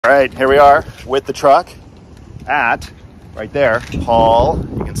right, here we are with the truck at, right there, Paul,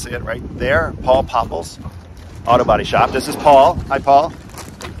 you can see it right there, Paul Popple's Auto Body Shop. This is Paul. Hi, Paul.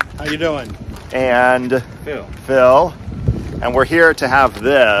 How you doing? And Phil. And we're here to have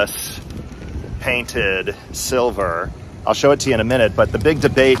this painted silver. I'll show it to you in a minute, but the big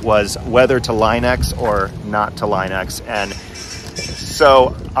debate was whether to Linex or not to Linex. And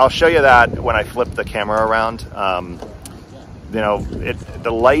so I'll show you that when I flip the camera around. You know, the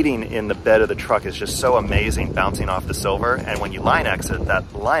lighting in the bed of the truck is just so amazing, bouncing off the silver. And when you Linex it, that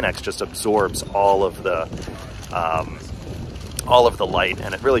Linex just absorbs all of the light,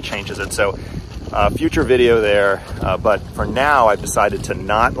 and it really changes it. So future video there, but for now I've decided to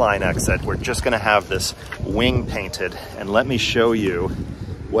not Linex it. We're just gonna have this wing painted, and let me show you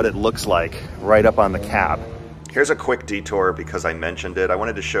what it looks like right up on the cab. Here's a quick detour because I mentioned it. I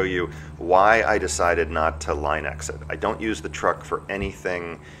wanted to show you why I decided not to Linex it. I don't use the truck for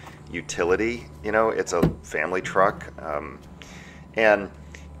anything utility. You know, it's a family truck. And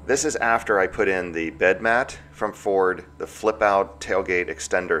this is after I put in the bed mat from Ford, the flip out tailgate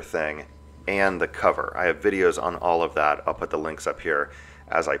extender thing, and the cover. I have videos on all of that. I'll put the links up here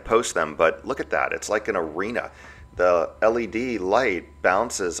as I post them, but look at that. It's like an arena. The LED light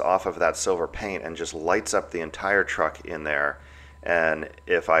bounces off of that silver paint and just lights up the entire truck in there. And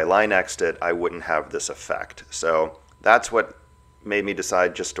if I Linexed it, I wouldn't have this effect. So that's what made me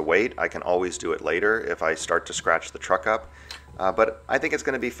decide just to wait. I can always do it later if I start to scratch the truck up. But I think it's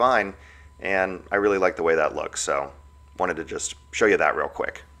going to be fine, and I really like the way that looks. So wanted to just show you that real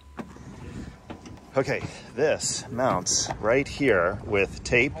quick. Okay, this mounts right here with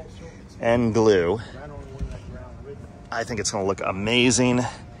tape and glue. I think it's going to look amazing.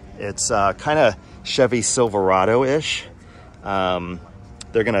 It's kind of Chevy Silverado-ish.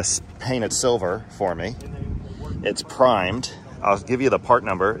 They're going to paint it silver for me. It's primed. I'll give you the part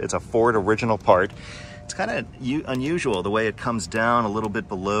number. It's a Ford original part. It's kind of unusual the way it comes down a little bit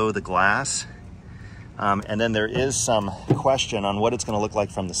below the glass. And then there is some question on what it's going to look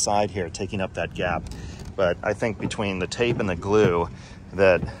like from the side here, taking up that gap. But I think between the tape and the glue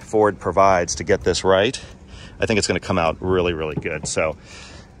that Ford provides to get this right, I think it's going to come out really, really good. So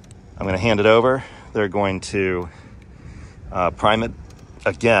I'm going to hand it over. They're going to prime it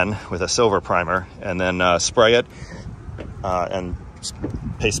again with a silver primer, and then spray it and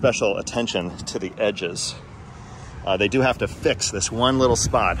pay special attention to the edges. They do have to fix this one little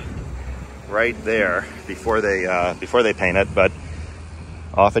spot right there before they paint it, but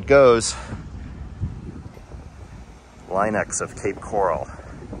off it goes. Linex of Cape Coral.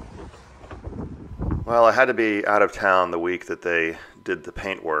 Well, I had to be out of town the week that they did the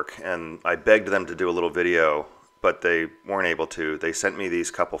paint work, and I begged them to do a little video, but they weren't able to. They sent me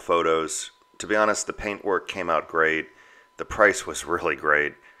these couple photos. To be honest, the paint work came out great. The price was really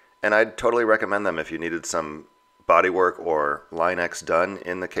great, and I'd totally recommend them if you needed some bodywork or Linex done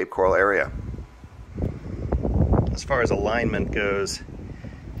in the Cape Coral area. As far as alignment goes,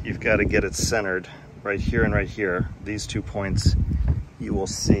 you've got to get it centered right here and right here. These 2 points you will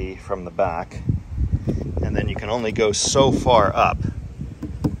see from the back. And then you can only go so far up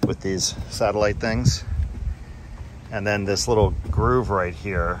with these satellite things. And then this little groove right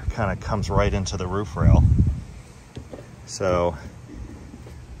here kind of comes right into the roof rail. So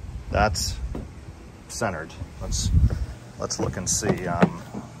that's centered. Let's look and see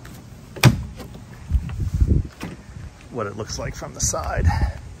what it looks like from the side.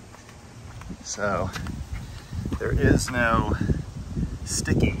 So there is no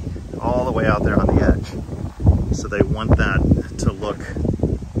sticky all the way out there on the edge. So they want that to look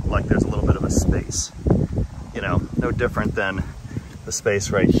like there's a little bit of a space. You know, no different than the space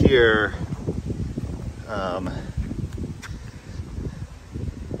right here.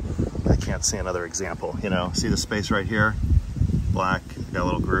 I can't see another example, you know. See the space right here? Black, got a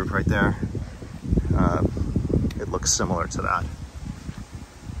little groove right there. It looks similar to that.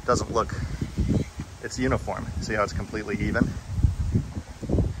 Doesn't look, it's uniform. See how it's completely even?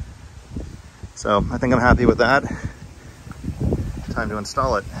 So I think I'm happy with that. Time to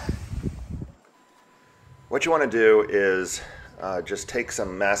install it. What you want to do is just take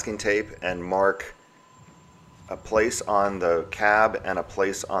some masking tape and mark a place on the cab and a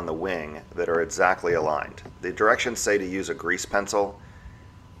place on the wing that are exactly aligned. The directions say to use a grease pencil.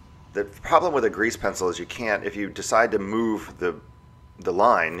 The problem with a grease pencil is you can't, if you decide to move the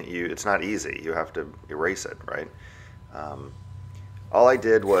line, it's not easy. You have to erase it, right? All I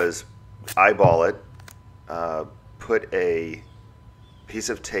did was eyeball it, put a piece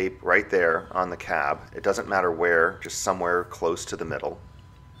of tape right there on the cab. It doesn't matter where, just somewhere close to the middle.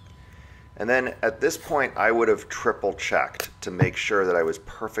 And then at this point, I would have triple checked to make sure that I was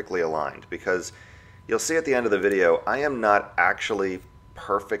perfectly aligned, because you'll see at the end of the video, I am not actually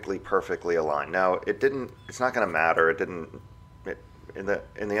perfectly aligned. Now, it's not going to matter. In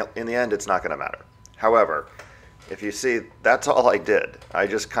the end, it's not going to matter. However, if you see, that's all I did. I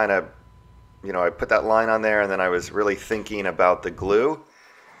just kind of, I put that line on there, and then I was really thinking about the glue,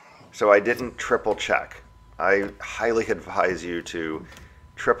 so I didn't triple check. I highly advise you to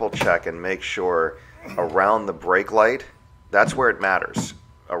triple check and make sure around the brake light, that's where it matters,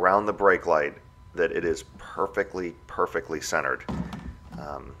 around the brake light, that it is perfectly centered.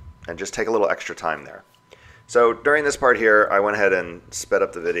 And just take a little extra time there. So during this part here, I went ahead and sped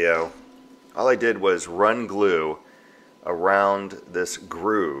up the video. All I did was run glue around this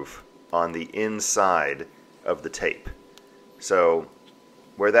groove on the inside of the tape. So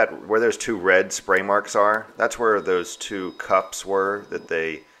where those two red spray marks are, that's where those two cups were that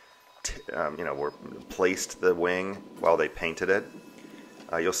they placed the wing while they painted it.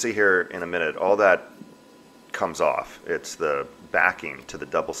 You'll see here in a minute, all that comes off. It's the backing to the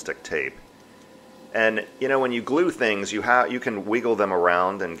double stick tape. And when you glue things, you can wiggle them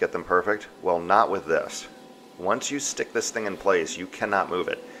around and get them perfect. Well, not with this. Once you stick this thing in place, you cannot move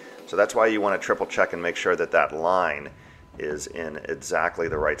it. So that's why you want to triple check and make sure that that line is in exactly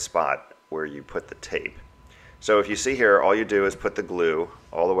the right spot where you put the tape. So if you see here, all you do is put the glue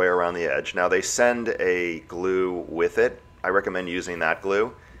all the way around the edge. Now they send a glue with it. I recommend using that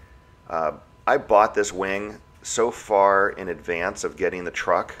glue. I bought this wing so far in advance of getting the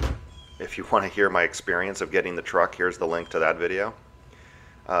truck. If you want to hear my experience of getting the truck, here's the link to that video.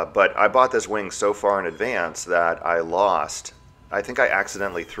 But I bought this wing so far in advance that I think I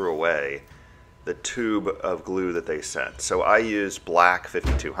accidentally threw away the tube of glue that they sent. So I used black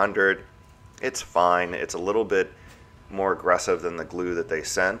 5200. It's fine. It's a little bit more aggressive than the glue that they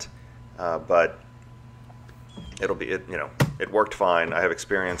sent, but it worked fine. I have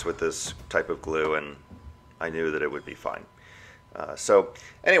experience with this type of glue, and I knew that it would be fine. So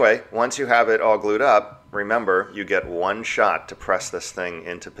anyway, once you have it all glued up, remember, you get one shot to press this thing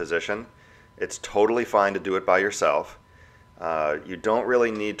into position. It's totally fine to do it by yourself. You don't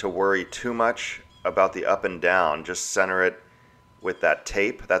really need to worry too much about the up and down. Just center it with that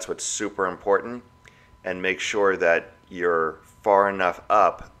tape. That's what's super important. And make sure that you're far enough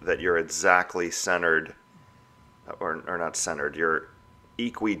up that you're exactly centered, or not centered, you're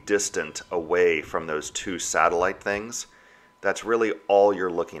equidistant away from those two satellite things. That's really all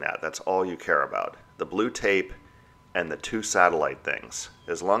you're looking at. That's all you care about. The blue tape and the two satellite things.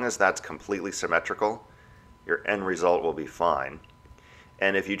 As long as that's completely symmetrical, your end result will be fine.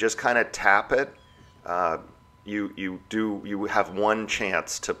 And if you just kind of tap it, you have one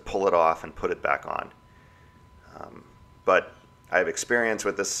chance to pull it off and put it back on. But I have experience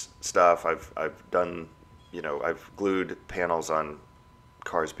with this stuff. I've done, I've glued panels on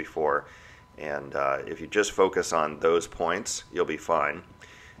cars before, and if you just focus on those points, you'll be fine.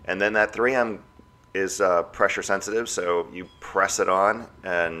 And then that 3M is pressure sensitive, so you press it on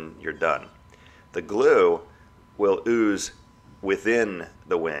and you're done. The glue will ooze within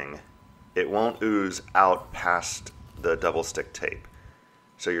the wing. It won't ooze out past the double stick tape.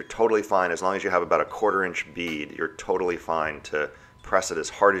 So you're totally fine. As long as you have about a 1/4 inch bead, you're totally fine to press it as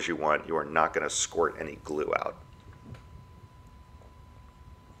hard as you want. You are not going to squirt any glue out.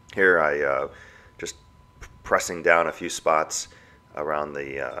 Here I just pressing down a few spots around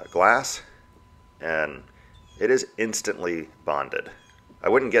the glass, and it is instantly bonded. I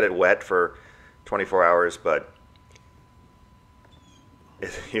wouldn't get it wet for 24 hours, but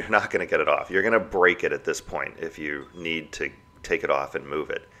you're not going to get it off. You're going to break it at this point if you need to take it off and move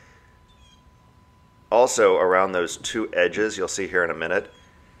it. Also, around those two edges, you'll see here in a minute,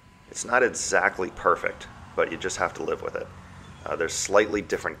 it's not exactly perfect, but you just have to live with it. There's slightly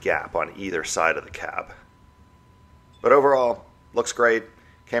different gap on either side of the cab. But overall, looks great,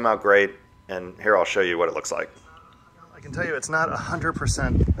 came out great, and here I'll show you what it looks like. I can tell you it's not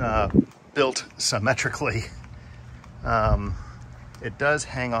 100% built symmetrically. It does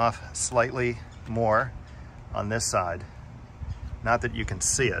hang off slightly more on this side. Not that you can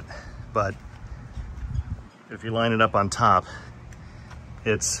see it, but if you line it up on top,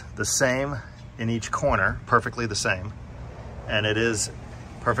 it's the same in each corner, perfectly the same. And it is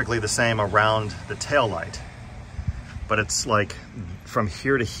perfectly the same around the tail light. But it's like from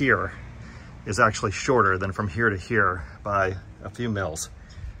here to here is actually shorter than from here to here by a few mils.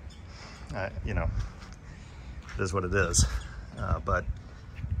 It is what it is. But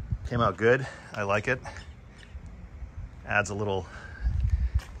came out good. I like it. Adds a little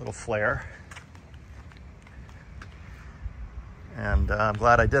flair. And I'm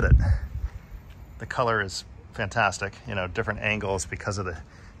glad I did it. The color is fantastic, you know, different angles because of the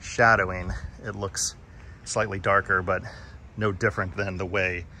shadowing. It looks slightly darker, but no different than the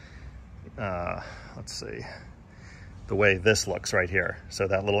way, let's see, the way this looks right here. So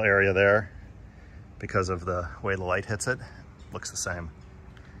that little area there, because of the way the light hits it, looks the same.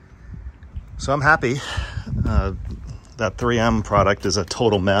 So I'm happy. That 3M product is a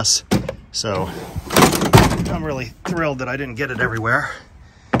total mess. So I'm really thrilled that I didn't get it everywhere,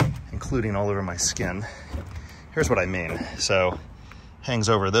 including all over my skin. Here's what I mean. So hangs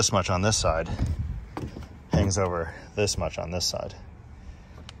over this much on this side, hangs over this much on this side,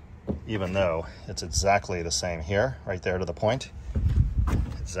 even though it's exactly the same here, right there to the point,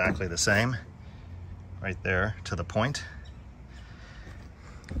 exactly the same right there to the point.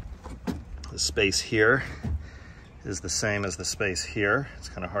 The space here is the same as the space here. It's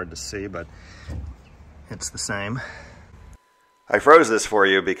kind of hard to see, but it's the same. I froze this for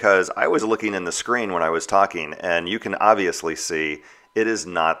you because I was looking in the screen when I was talking, and you can obviously see it is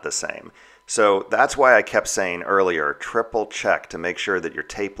not the same. So that's why I kept saying earlier, triple check to make sure that your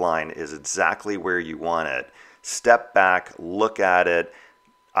tape line is exactly where you want it. Step back, look at it.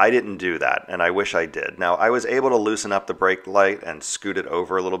 I didn't do that, and I wish I did. Now, I was able to loosen up the brake light and scoot it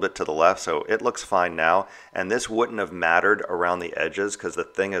over a little bit to the left, so it looks fine now. And this wouldn't have mattered around the edges because the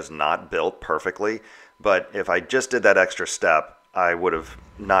thing is not built perfectly. But if I just did that extra step, I would have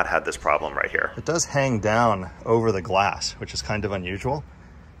not had this problem right here. It does hang down over the glass, which is kind of unusual,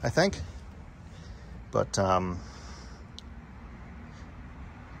 I think. But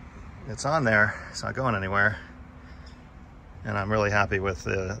it's on there. It's not going anywhere. And I'm really happy with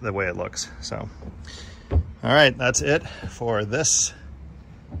the way it looks. So, all right, that's it for this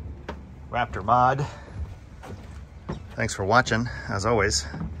Raptor mod. Thanks for watching, as always.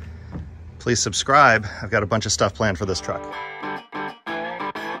 Please subscribe. I've got a bunch of stuff planned for this truck.